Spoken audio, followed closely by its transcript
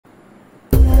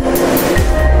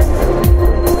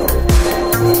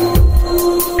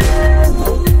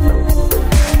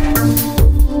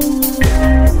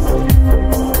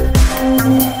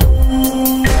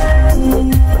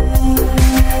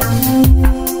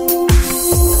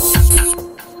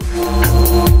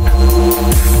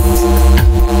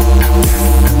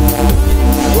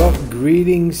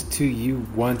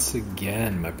once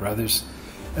again, my brothers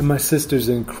and my sisters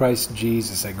in Christ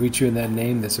Jesus. I greet you in that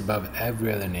name that's above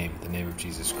every other name, the name of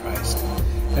Jesus Christ.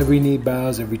 Every knee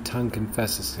bows, every tongue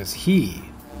confesses, because He,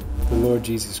 the Lord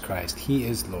Jesus Christ, He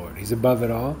is Lord. He's above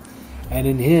it all, and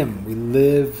in Him we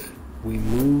live, we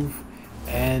move,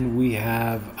 and we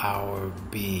have our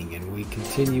being, and we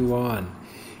continue on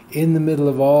in the middle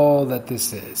of all that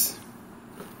this is.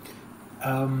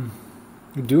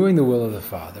 Doing the will of the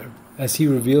Father as He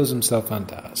reveals Himself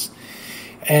unto us,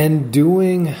 and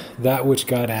doing that which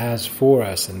God has for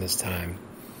us in this time,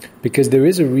 because there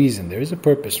is a reason, there is a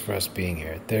purpose for us being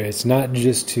here. It's not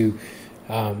just to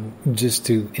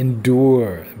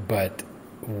endure, but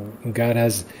God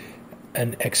has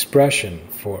an expression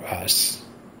for us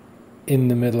in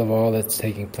the middle of all that's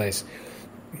taking place.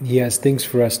 He has things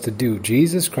for us to do.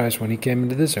 Jesus Christ, when He came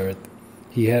into this earth,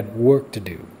 He had work to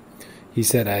do. He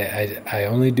said, I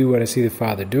only do what I see the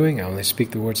Father doing. I only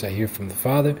speak the words I hear from the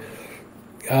Father.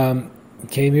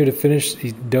 Came here to finish.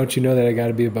 Don't you know that I got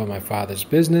to be about my Father's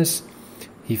business?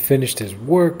 He finished His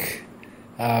work.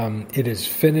 It is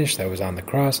finished. That was on the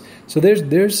cross. So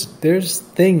there's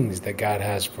things that God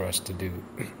has for us to do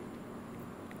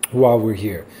while we're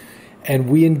here. And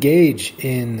we engage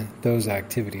in those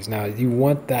activities. Now, you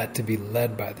want that to be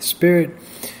led by the Spirit.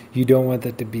 You don't want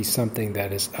that to be something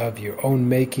that is of your own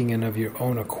making and of your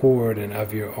own accord and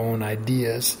of your own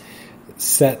ideas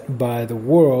set by the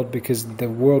world, because the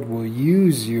world will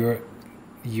use your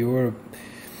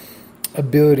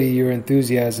ability, your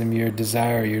enthusiasm, your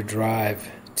desire, your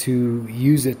drive, to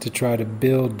use it to try to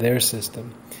build their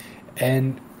system.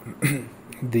 And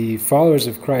the followers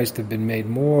of Christ have been made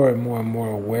more and more and more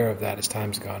aware of that as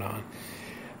time's gone on.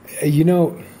 You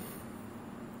know,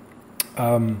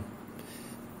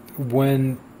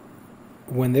 when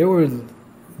they were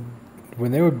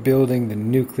building the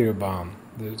nuclear bomb,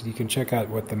 you can check out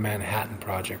what the Manhattan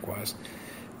Project was.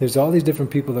 There's all these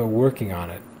different people that were working on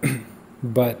it,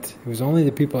 but it was only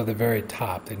the people at the very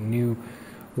top that knew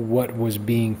what was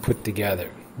being put together,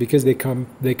 because they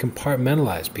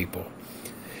compartmentalized people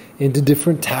into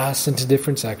different tasks, into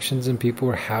different sections, and people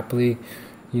were happily,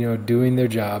 doing their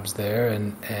jobs there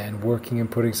and working and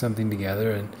putting something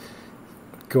together and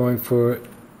going for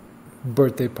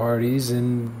birthday parties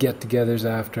and get-togethers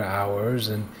after hours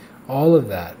and all of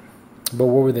that. But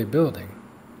what were they building?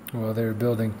 Well, they were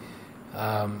building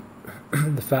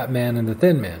the Fat Man and the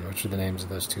Thin Man, which are the names of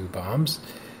those two bombs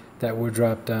that were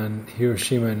dropped on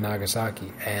Hiroshima and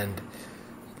Nagasaki, and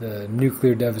the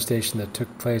nuclear devastation that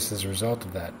took place as a result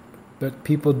of that. But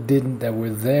people that were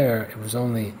there, it was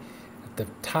only at the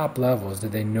top levels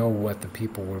did they know what the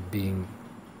people were being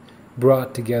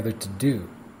brought together to do.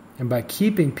 And by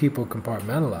keeping people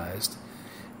compartmentalized,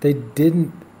 they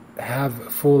didn't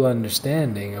have full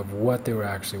understanding of what they were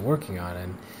actually working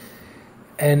on.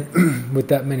 And with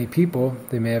that many people,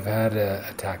 they may have had an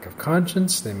attack of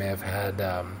conscience, they may have had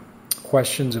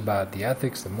questions about the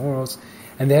ethics, the morals,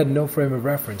 and they had no frame of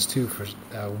reference, too, for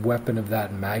a weapon of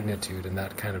that magnitude and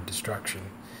that kind of destruction.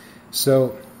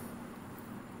 So,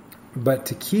 but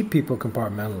to keep people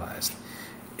compartmentalized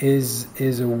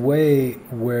is a way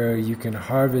where you can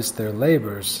harvest their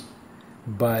labors,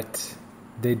 but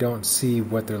they don't see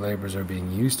what their labors are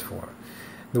being used for.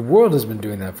 The world has been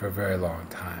doing that for a very long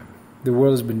time. The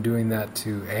world has been doing that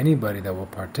to anybody that will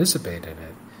participate in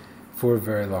it for a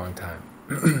very long time.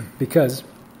 Because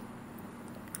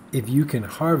if you can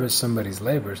harvest somebody's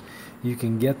labors, you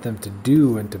can get them to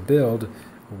do and to build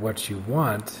what you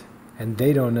want, and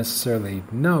they don't necessarily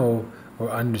know or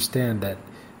understand that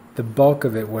the bulk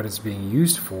of it, what it's being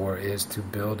used for, is to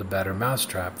build a better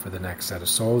mousetrap for the next set of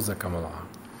souls that come along.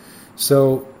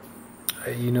 So,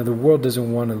 the world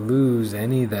doesn't want to lose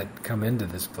any that come into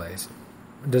this place.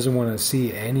 It doesn't want to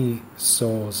see any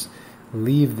souls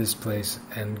leave this place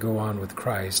and go on with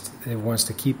Christ. It wants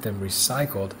to keep them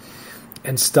recycled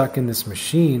and stuck in this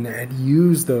machine and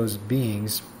use those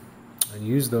beings and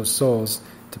use those souls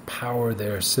to power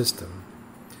their system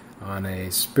on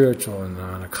a spiritual and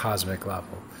on a cosmic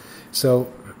level.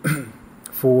 So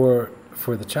for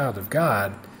the child of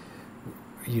God,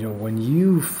 when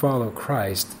you follow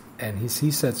Christ and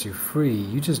he sets you free,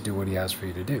 you just do what he has for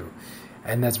you to do.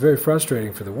 And that's very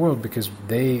frustrating for the world, because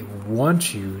they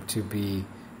want you to be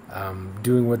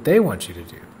doing what they want you to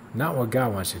do, not what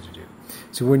God wants you to do.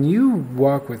 So when you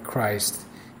walk with Christ,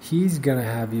 he's going to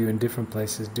have you in different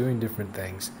places doing different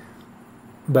things.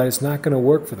 But it's not going to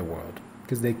work for the world,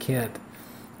 because they can't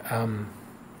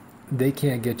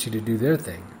get you to do their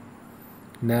thing.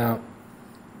 Now,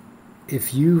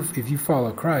 if you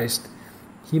follow Christ,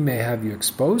 he may have you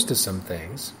exposed to some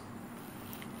things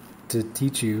to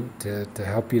teach you, to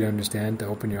help you to understand, to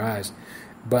open your eyes.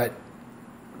 But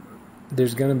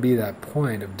there's going to be that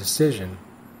point of decision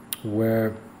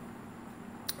where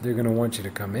they're going to want you to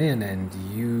come in and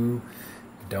you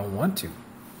don't want to,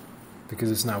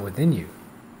 because it's not within you.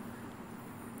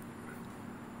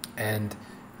 And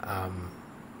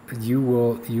you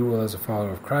will, as a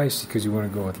follower of Christ, because you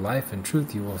want to go with life and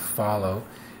truth, you will follow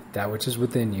that which is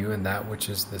within you, and that which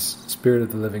is the Spirit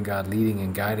of the living God leading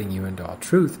and guiding you into all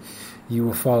truth. You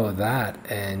will follow that,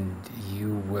 and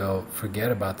you will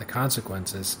forget about the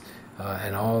consequences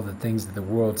and all the things that the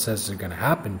world says are going to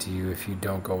happen to you if you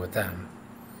don't go with them.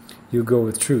 You'll go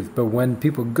with truth. But when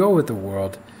people go with the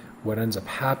world, what ends up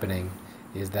happening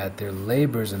is that their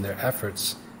labors and their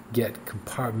efforts get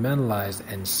compartmentalized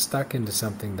and stuck into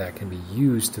something that can be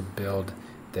used to build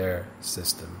their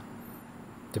system,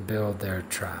 to build their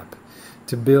trap,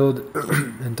 to build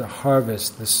and to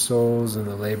harvest the souls and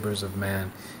the labors of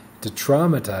man, to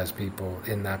traumatize people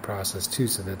in that process too,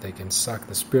 so that they can suck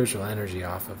the spiritual energy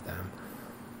off of them.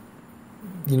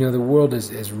 You know, the world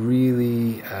is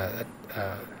really a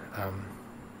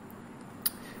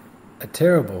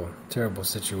terrible, terrible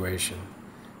situation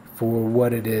for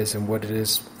what it is and what it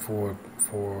is for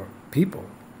people.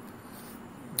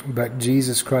 But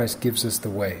Jesus Christ gives us the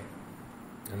way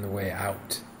and the way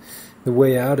out. The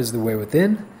way out is the way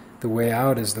within. The way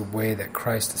out is the way that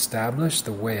Christ established.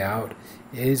 The way out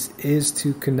is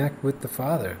to connect with the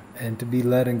Father and to be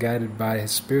led and guided by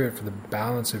His Spirit for the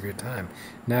balance of your time.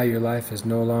 Now your life is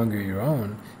no longer your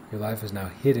own. Your life is now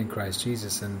hid in Christ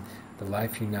Jesus, and the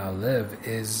life you now live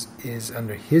is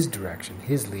under His direction,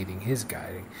 His leading, His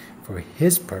guiding, for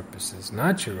His purposes,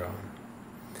 not your own.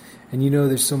 And you know,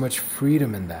 there's so much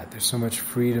freedom in that. There's so much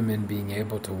freedom in being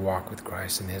able to walk with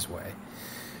Christ in His way.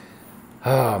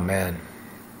 Oh, man.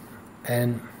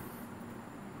 And,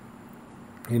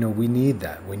 you know, we need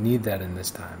that. We need that in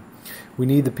this time. We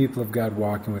need the people of God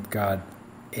walking with God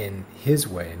in His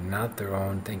way, and not their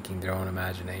own thinking, their own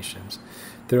imaginations,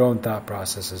 their own thought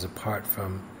processes apart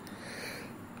from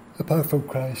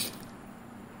Christ.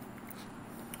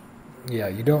 Yeah,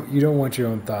 you don't want your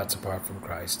own thoughts apart from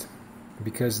Christ,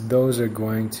 because those are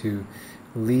going to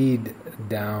lead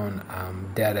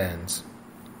down dead ends.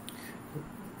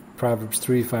 Proverbs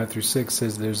 3:5-6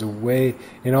 says, there's a way,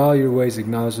 in all your ways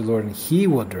acknowledge the Lord, and He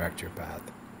will direct your path.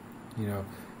 You know,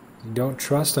 you don't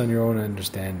trust on your own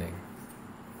understanding.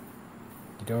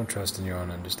 You don't trust in your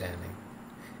own understanding.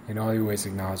 In all your ways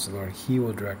acknowledge the Lord, and He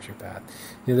will direct your path.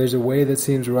 You know, there's a way that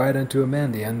seems right unto a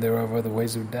man, the end thereof are the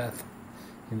ways of death.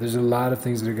 And there's a lot of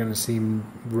things that are going to seem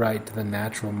right to the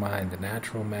natural mind, the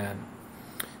natural man.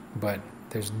 But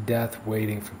there's death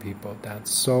waiting for people down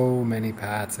so many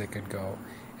paths they could go.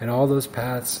 And all those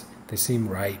paths, they seem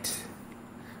right.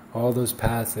 All those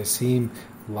paths, they seem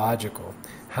logical.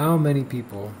 How many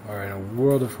people are in a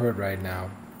world of hurt right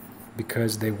now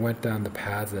because they went down the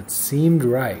path that seemed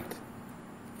right?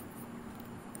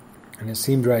 And it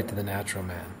seemed right to the natural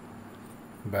man.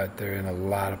 But they're in a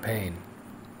lot of pain.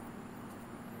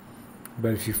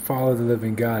 But if you follow the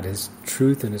living God, His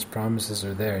truth and His promises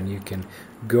are there, and you can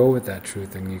go with that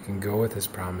truth and you can go with His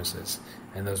promises,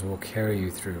 and those will carry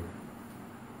you through.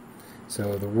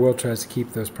 So the world tries to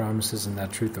keep those promises and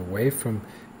that truth away from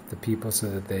the people so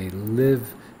that they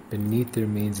live beneath their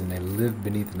means and they live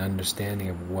beneath an understanding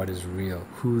of what is real,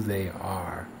 who they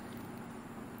are.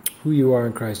 Who you are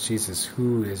in Christ Jesus,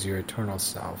 who is your eternal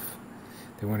self.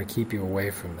 They want to keep you away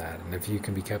from that. And if you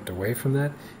can be kept away from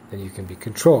that, then you can be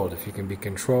controlled. If you can be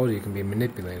controlled, you can be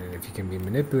manipulated. If you can be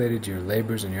manipulated, your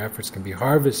labors and your efforts can be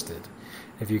harvested.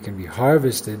 If you can be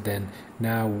harvested, then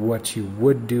now what you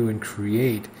would do and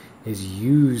create is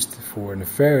used for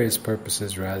nefarious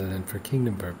purposes rather than for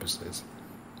kingdom purposes.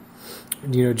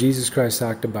 You know, Jesus Christ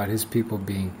talked about His people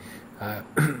being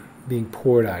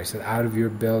poured out. He said, out of your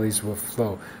bellies will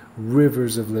flow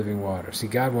rivers of living water. See,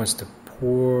 God wants to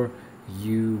pour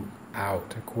you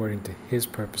out according to His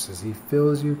purposes. He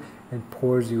fills you and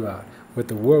pours you out. What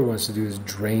the world wants to do is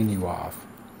drain you off.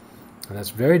 And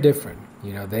that's very different.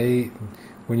 You know,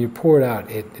 when you're poured out,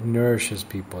 it nourishes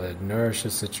people. It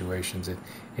nourishes situations.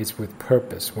 It's with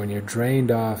purpose. When you're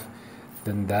drained off,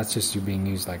 then that's just you being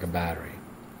used like a battery.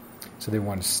 So they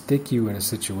want to stick you in a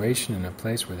situation, in a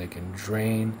place where they can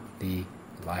drain the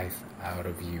life out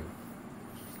of you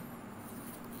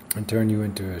and turn you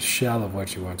into a shell of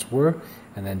what you once were,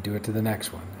 and then do it to the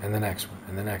next one, and the next one,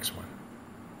 and the next one.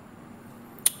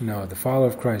 No, the follower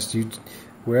of Christ,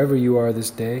 wherever you are this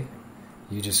day,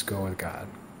 you just go with God.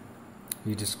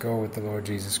 You just go with the Lord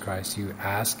Jesus Christ. You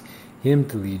ask Him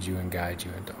to lead you and guide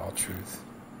you into all truth.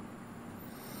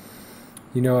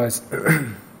 You know, as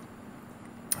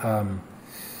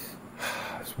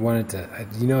wanted to,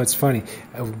 it's funny.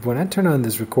 When I turn on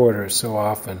this recorder so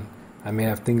often, I may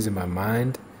have things in my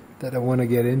mind that I want to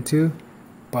get into,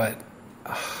 but,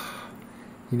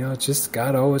 it's just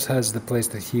God always has the place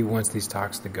that He wants these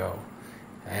talks to go.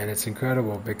 And it's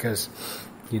incredible because,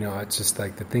 it's just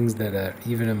like the things that are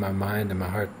even in my mind and my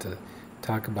heart to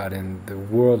talk about in the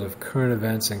world of current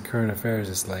events and current affairs.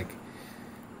 It's like,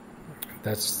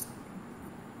 that's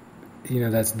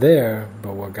there,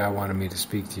 but what God wanted me to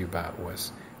speak to you about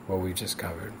was what we just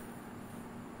covered.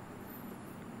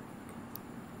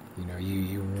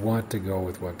 You want to go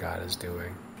with what God is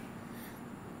doing.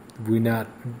 We're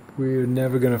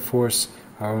never going to force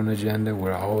our own agenda.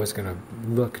 We're always going to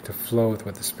look to flow with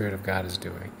what the Spirit of God is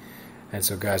doing. And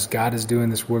so, guys, God is doing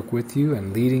this work with you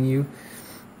and leading you.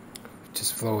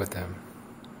 Just flow with Him.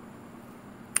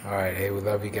 All right. Hey, we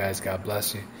love you guys. God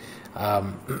bless you.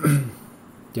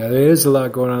 Yeah, there is a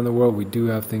lot going on in the world. We do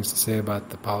have things to say about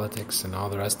the politics and all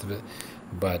the rest of it.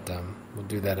 But we'll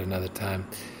do that another time,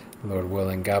 Lord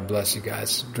willing. God bless you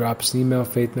guys. Drop us an email,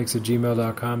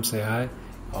 faithmix@gmail.com. Say hi.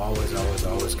 Always, always,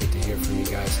 always good to hear from you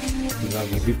guys. We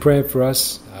love you. Be praying for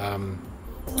us.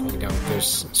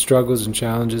 There's struggles and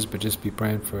challenges, but just be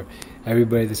praying for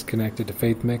everybody that's connected to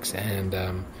Faith Mix and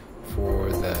for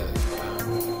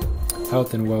the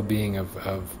health and well-being of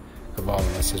all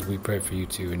of us as we pray for you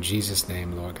too. In Jesus'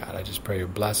 name, Lord God, I just pray your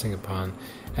blessing upon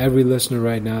every listener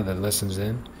right now that listens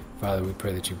in. Father, we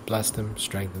pray that you bless them,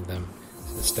 strengthen them,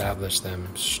 establish them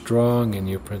strong in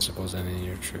your principles and in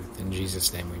your truth. In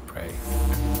Jesus' name we pray.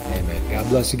 Amen. God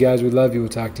bless you guys. We love you. We'll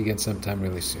talk to you again sometime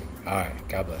really soon. All right.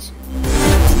 God bless you.